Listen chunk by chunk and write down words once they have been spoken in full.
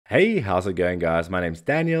Hey, how's it going guys? My name's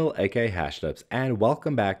Daniel, aka HashLips, and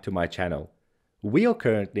welcome back to my channel. We are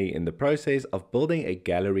currently in the process of building a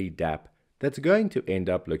gallery dapp that's going to end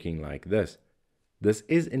up looking like this. This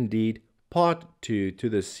is indeed part 2 to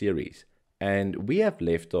this series, and we have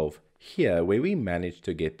left off here where we managed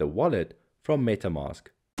to get the wallet from MetaMask.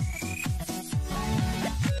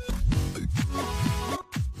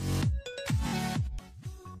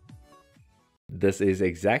 This is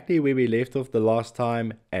exactly where we left off the last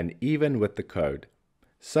time, and even with the code.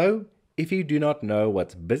 So, if you do not know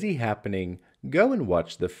what's busy happening, go and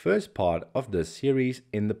watch the first part of this series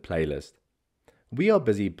in the playlist. We are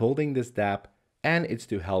busy building this dapp, and it's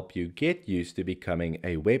to help you get used to becoming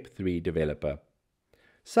a web3 developer.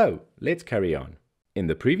 So, let's carry on. In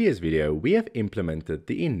the previous video, we have implemented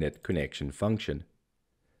the init connection function.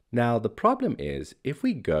 Now, the problem is, if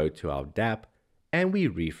we go to our dapp and we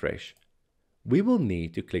refresh, we will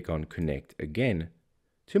need to click on connect again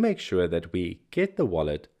to make sure that we get the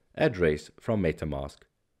wallet address from MetaMask.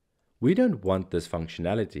 We don't want this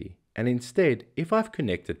functionality, and instead, if I've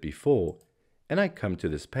connected before and I come to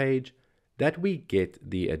this page, that we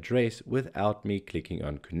get the address without me clicking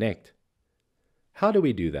on connect. How do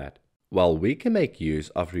we do that? Well, we can make use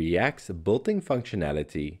of React's built-in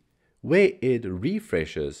functionality where it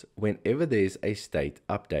refreshes whenever there's a state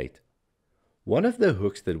update. One of the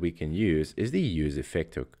hooks that we can use is the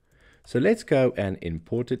useEffect hook. So let's go and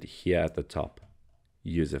import it here at the top,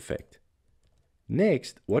 useEffect.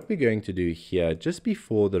 Next, what we're going to do here just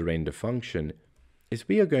before the render function is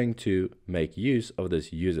we are going to make use of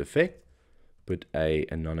this useEffect, put an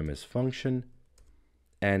anonymous function,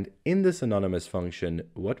 and in this anonymous function,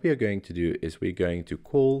 what we are going to do is we're going to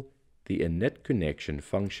call the init connection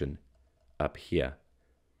function up here.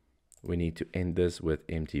 We need to end this with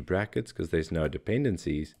empty brackets because there's no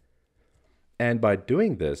dependencies. And by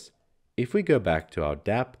doing this, if we go back to our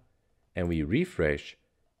dapp and we refresh,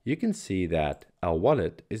 you can see that our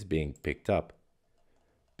wallet is being picked up.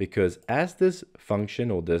 Because as this function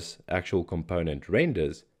or this actual component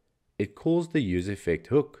renders, it calls the useEffect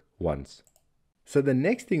hook once. So the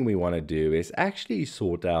next thing we want to do is actually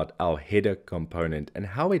sort out our header component and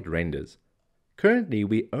how it renders. Currently,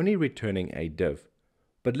 we're only returning a div.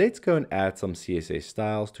 But let's go and add some CSS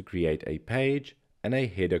styles to create a page and a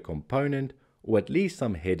header component, or at least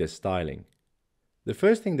some header styling. The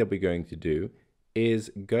first thing that we're going to do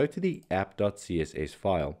is go to the app.css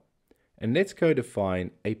file, and let's go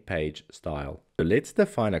define a page style. So let's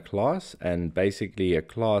define a class, and basically a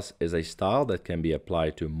class is a style that can be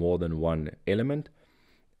applied to more than one element.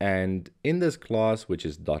 And in this class, which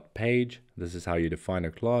is .page, this is how you define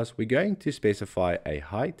a class, we're going to specify a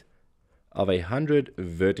height of 100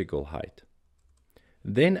 vertical height.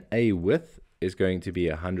 Then a width is going to be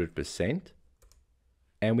 100%,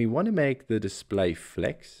 and we want to make the display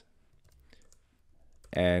flex,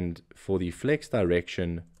 and for the flex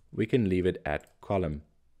direction we can leave it at column.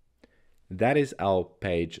 That is our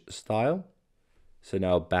page style. So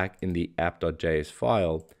now back in the app.js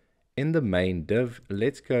file, in the main div,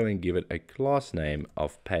 let's go and give it a class name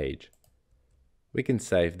of page. We can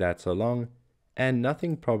save that so long, and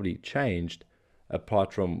nothing probably changed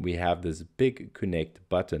apart from we have this big connect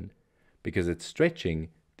button because it's stretching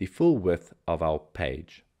the full width of our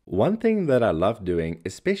page. One thing that I love doing,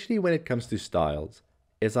 especially when it comes to styles,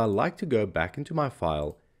 is I like to go back into my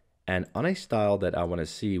file and on a style that I want to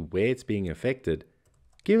see where it's being affected,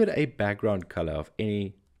 give it a background color of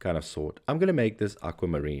any kind of sort. I'm going to make this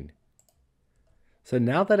aquamarine. So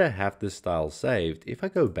now that I have this style saved, if I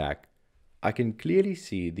go back, I can clearly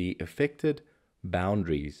see the affected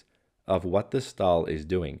boundaries of what the style is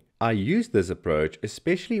doing. I use this approach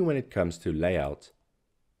especially when it comes to layouts.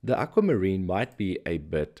 The aquamarine might be a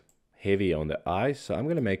bit heavy on the eyes, so I'm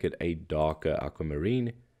going to make it a darker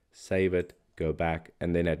aquamarine, save it, go back,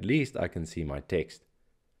 and then at least I can see my text.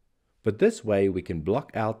 But this way we can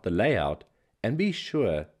block out the layout and be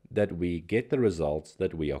sure that we get the results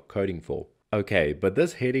that we are coding for. Okay, but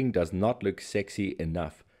this heading does not look sexy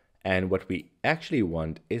enough. And what we actually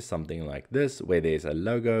want is something like this, where there's a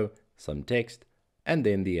logo, some text, and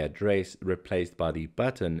then the address replaced by the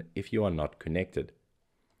button if you are not connected.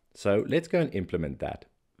 So let's go and implement that.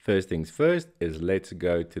 First things first is let's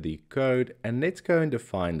go to the code and let's go and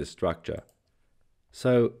define the structure.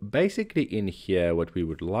 So basically in here, what we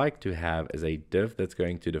would like to have is a div that's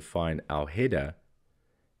going to define our header.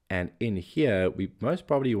 And in here, we most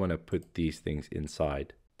probably want to put these things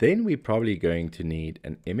inside. Then we're probably going to need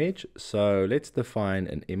an image. So let's define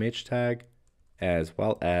an image tag as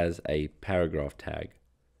well as a paragraph tag.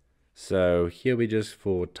 So here we just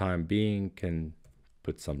for time being can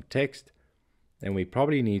put some text then we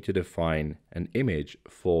probably need to define an image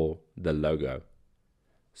for the logo.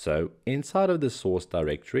 So inside of the source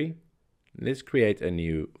directory, let's create a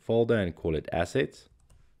new folder and call it assets.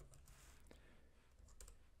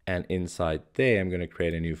 And inside there, I'm going to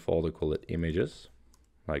create a new folder, call it images,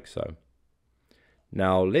 like so.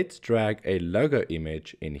 Now let's drag a logo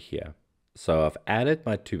image in here. So I've added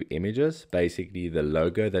my two images, basically the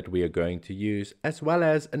logo that we are going to use, as well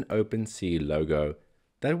as an OpenSea logo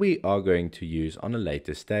that we are going to use on a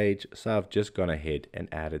later stage. So I've just gone ahead and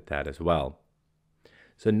added that as well.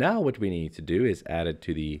 So now what we need to do is add it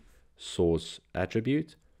to the source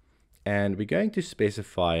attribute, and we're going to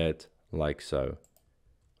specify it like so.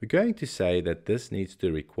 We're going to say that this needs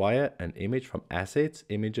to require an image from assets,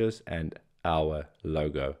 images, and our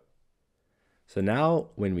logo. So now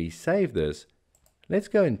when we save this, let's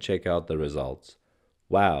go and check out the results.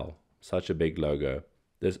 Wow, such a big logo.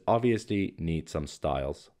 This obviously needs some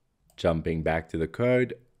styles. Jumping back to the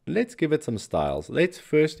code, let's give it some styles. Let's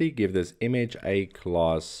firstly give this image a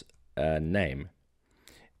class name.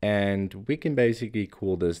 And we can basically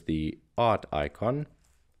call this the art icon.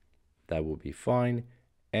 That will be fine.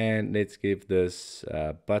 And let's give this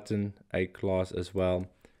button a class as well.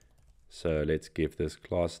 So let's give this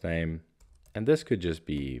class name. And this could just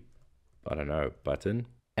be, I don't know, button.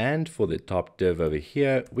 And for the top div over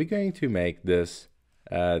here, we're going to make this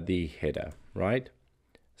the header, right?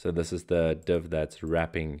 So this is the div that's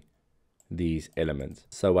wrapping these elements.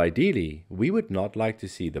 So ideally, we would not like to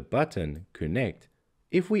see the button connect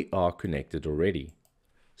if we are connected already.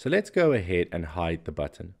 So let's go ahead and hide the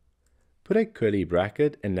button. Put a curly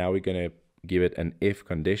bracket, and now we're going to give it an if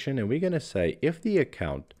condition, and we're going to say if the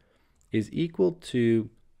account is equal to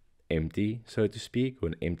empty, so to speak, or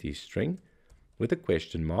an empty string with a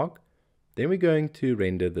question mark, then we're going to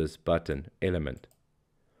render this button element.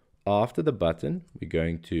 After the button, we're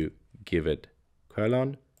going to give it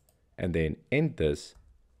colon and then end this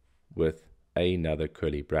with another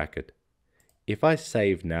curly bracket. If I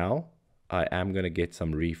save now, I am going to get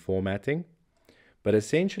some reformatting, but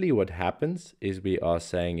essentially what happens is we are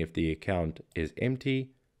saying if the account is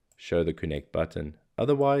empty, show the connect button,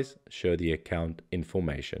 otherwise show the account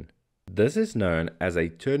information. This is known as a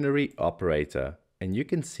ternary operator, and you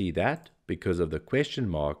can see that because of the question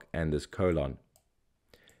mark and this colon.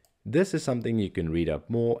 This is something you can read up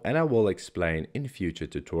more, and I will explain in future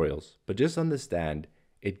tutorials, but just understand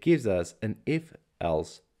it gives us an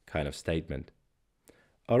if-else kind of statement.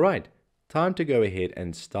 Alright, time to go ahead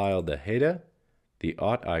and style the header, the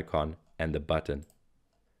art icon, and the button.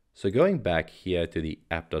 So going back here to the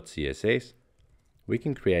app.css, we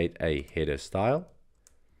can create a header style.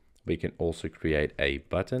 We can also create a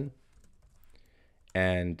button,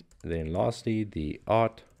 and then lastly the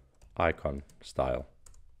art icon style.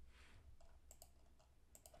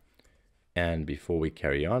 And before we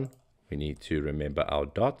carry on, we need to remember our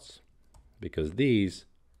dots because these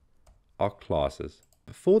are classes.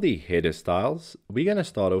 For the header styles, we're going to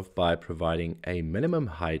start off by providing a minimum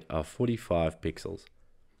height of 45 pixels.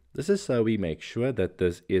 This is so we make sure that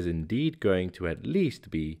this is indeed going to at least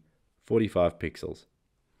be 45 pixels.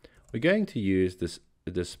 We're going to use this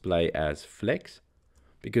display as flex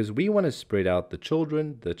because we want to spread out the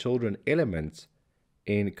children elements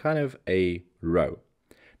in kind of a row.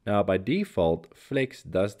 Now by default, flex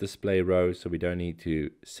does display rows, so we don't need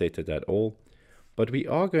to set it at all. But we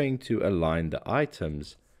are going to align the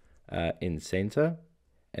items in center,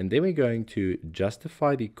 and then we're going to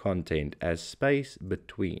justify the content as space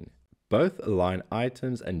between. Both align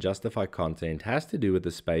items and justify content has to do with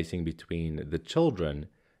the spacing between the children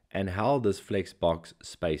and how this flex box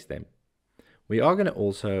space them. We are going to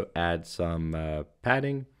also add some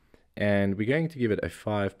padding, and we're going to give it a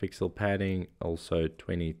 5 pixel padding, also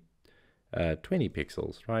 20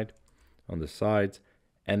 pixels, right, on the sides.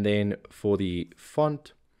 And then for the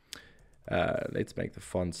font, let's make the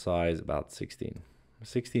font size about 16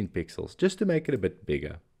 pixels, just to make it a bit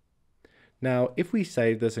bigger. Now, if we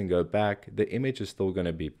save this and go back, the image is still going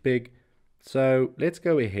to be big. So let's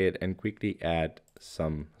go ahead and quickly add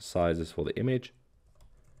some sizes for the image.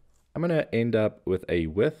 I'm going to end up with a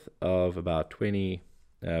width of about 20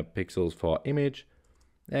 pixels for our image.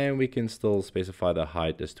 And we can still specify the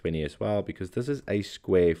height as 20 as well, because this is a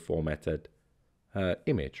square formatted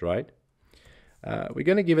image, right? We're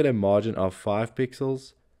going to give it a margin of 5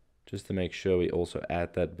 pixels, just to make sure we also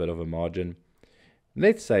add that bit of a margin.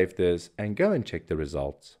 Let's save this and go and check the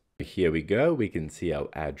results. Here we go. We can see our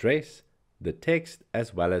address, the text,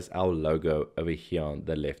 as well as our logo over here on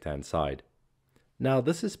the left hand side. Now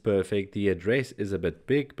this is perfect. The address is a bit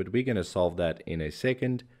big, but we're going to solve that in a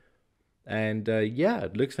second. And yeah,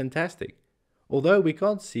 it looks fantastic. although we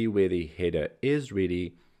can't see where the header is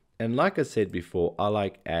really. And like I said before, I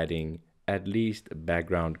like adding at least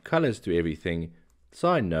background colors to everything so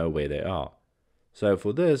I know where they are. So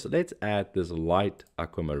for this, let's add this light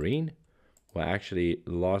aquamarine. Well, actually,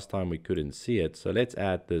 last time we couldn't see it, so let's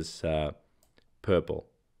add this purple.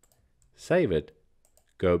 Save it,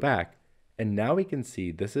 go back, and now we can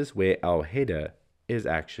see this is where our header is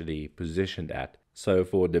actually positioned at. So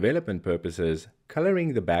for development purposes,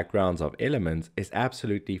 coloring the backgrounds of elements is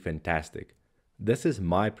absolutely fantastic. This is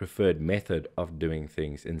my preferred method of doing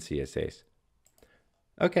things in CSS.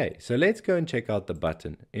 Okay, so let's go and check out the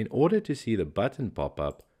button. In order to see the button pop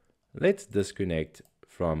up, let's disconnect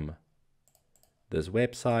from this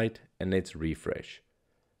website and let's refresh.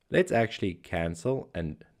 Let's actually cancel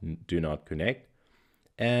and do not connect.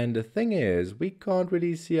 And the thing is, we can't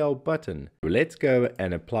really see our button. Let's go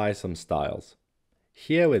and apply some styles.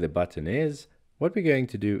 Here where the button is, what we're going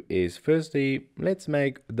to do is firstly, let's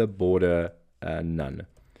make the border none.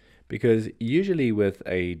 Because usually with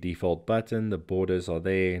a default button, the borders are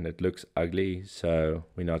there and it looks ugly, so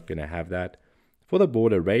we're not going to have that. For the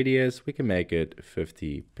border radius, we can make it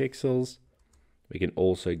 50 pixels. We can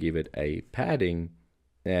also give it a padding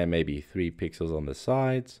and maybe 3 pixels on the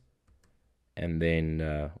sides, and then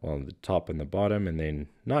on the top and the bottom, and then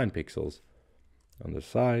 9 pixels on the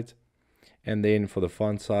sides. And then for the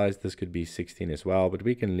font size, this could be 16 as well, but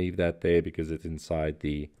we can leave that there because it's inside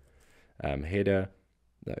the header.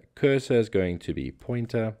 The cursor is going to be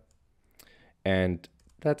pointer, and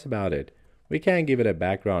that's about it. We can give it a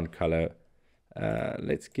background color.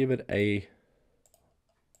 Let's give it a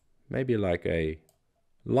maybe like a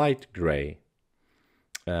light gray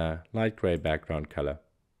background color.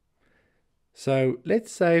 So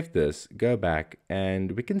let's save this, go back,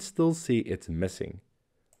 and we can still see it's missing.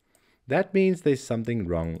 That means there's something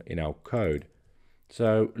wrong in our code.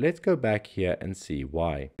 So let's go back here and see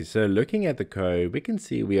why. So looking at the code, we can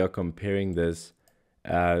see we are comparing this,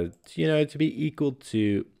 to be equal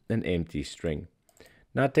to an empty string.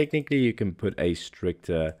 Now, technically, you can put a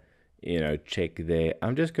stricter, check there.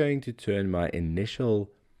 I'm just going to turn my initial,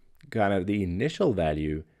 the initial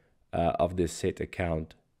value of this set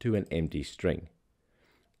account to an empty string.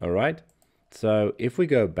 All right. So if we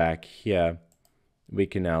go back here, we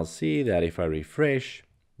can now see that if I refresh,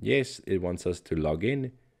 yes, it wants us to log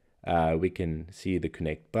in. We can see the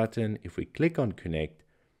connect button. If we click on connect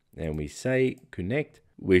and we say connect,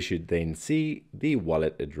 we should then see the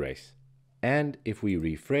wallet address. And if we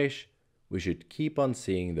refresh, we should keep on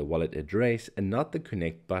seeing the wallet address and not the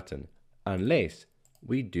connect button, unless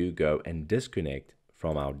we do go and disconnect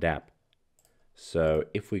from our dapp. So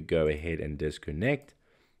if we go ahead and disconnect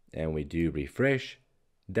and we do refresh,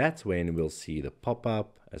 that's when we'll see the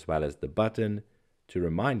pop-up as well as the button to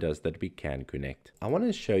remind us that we can connect. I want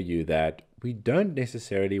to show you that we don't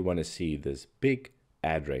necessarily want to see this big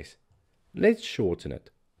address. Let's shorten it.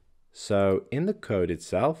 So in the code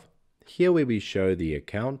itself, here where we show the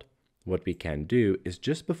account, what we can do is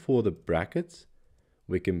just before the brackets,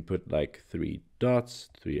 we can put like 3 dots,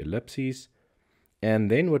 3 ellipses. And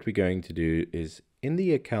then what we're going to do is in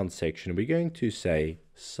the account section, we're going to say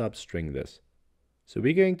substring this. So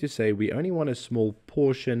we're going to say we only want a small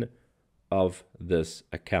portion of this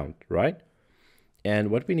account, right? And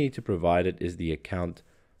what we need to provide it is the account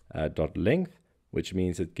dot length, which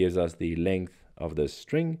means it gives us the length of this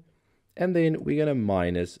string. And then we're going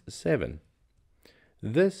to -7.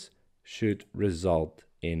 This should result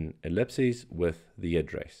in ellipses with the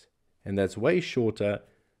address. And that's way shorter.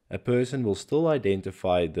 A person will still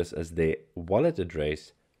identify this as their wallet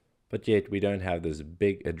address, but yet we don't have this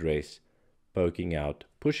big address poking out,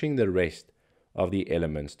 pushing the rest of the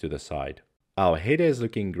elements to the side. Our header is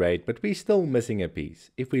looking great, but we're still missing a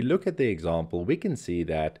piece. If we look at the example, we can see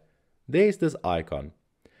that there's this icon.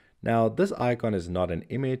 Now, this icon is not an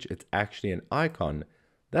image, it's actually an icon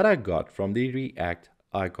that I got from the React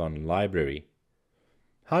icon library.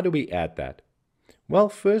 How do we add that? Well,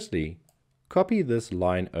 firstly, copy this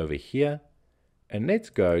line over here, and let's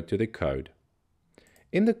go to the code.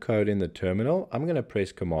 In the code in the terminal, I'm going to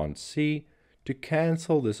press Command C to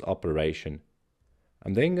cancel this operation.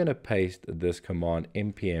 I'm then going to paste this command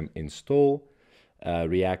npm install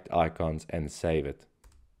React icons and save it.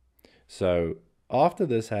 So after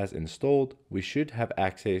this has installed, we should have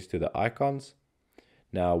access to the icons.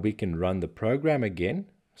 Now we can run the program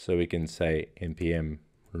again. So we can say npm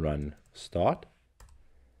run start,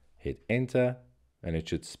 hit enter, and it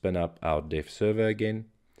should spin up our dev server again.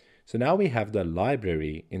 So now we have the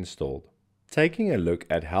library installed. Taking a look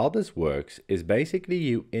at how this works is basically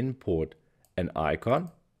you import an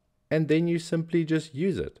icon and then you simply just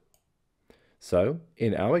use it. So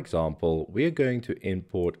in our example, we are going to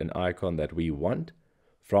import an icon that we want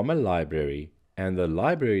from a library, and the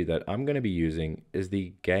library that I'm going to be using is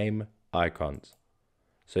the game icons.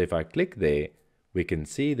 So if I click there, we can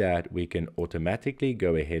see that we can automatically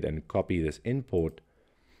go ahead and copy this import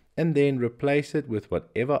and then replace it with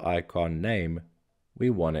whatever icon name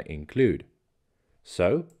we want to include.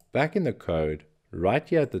 So back in the code, right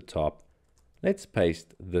here at the top, let's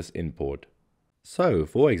paste this import. So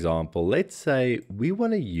for example, let's say we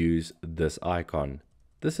want to use this icon.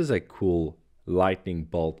 This is a cool lightning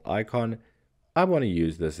bolt icon. I want to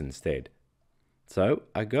use this instead. So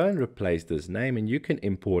I go and replace this name, and you can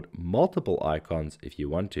import multiple icons if you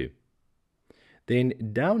want to. Then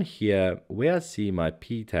down here where I see my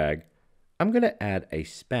p tag, I'm going to add a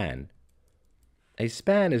span. A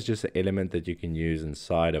span is just an element that you can use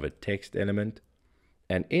inside of a text element.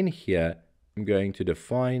 And in here, I'm going to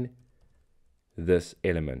define this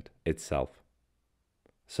element itself.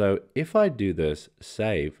 So if I do this,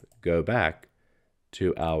 save, go back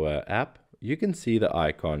to our app, you can see the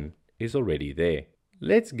icon is already there.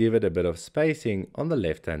 Let's give it a bit of spacing on the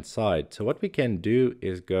left-hand side. So what we can do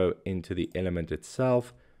is go into the element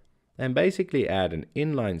itself and basically add an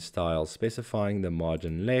inline style specifying the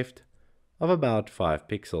margin left of about 5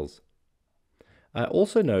 pixels. I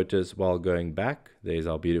also notice while going back, there's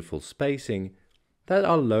our beautiful spacing, that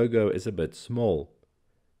our logo is a bit small.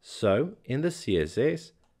 So in the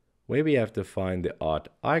CSS, where we have to find the art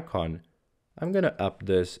icon, I'm going to up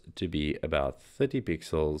this to be about 30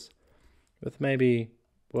 pixels with maybe,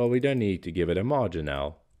 well, we don't need to give it a margin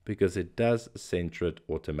now because it does center it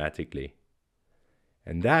automatically.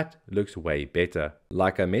 And that looks way better.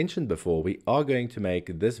 Like I mentioned before, we are going to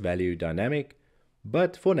make this value dynamic,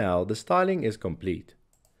 but for now, the styling is complete.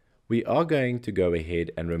 We are going to go ahead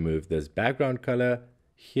and remove this background color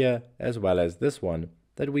here, as well as this one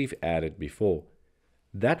that we've added before.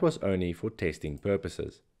 That was only for testing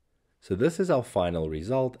purposes. So this is our final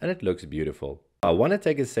result, and it looks beautiful. I want to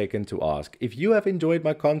take a second to ask, if you have enjoyed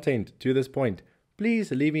my content to this point, please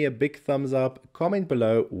leave me a big thumbs up, comment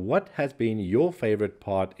below what has been your favorite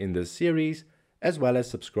part in this series, as well as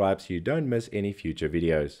subscribe so you don't miss any future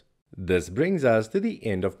videos. This brings us to the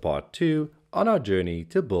end of part 2 on our journey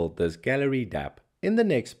to build this gallery dapp. In the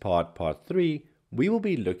next part, part 3, we will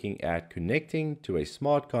be looking at connecting to a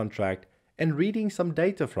smart contract and reading some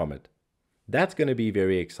data from it. That's going to be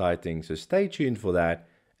very exciting, so stay tuned for that,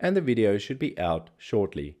 and the video should be out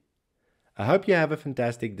shortly. I hope you have a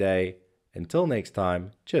fantastic day. Until next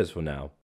time, cheers for now.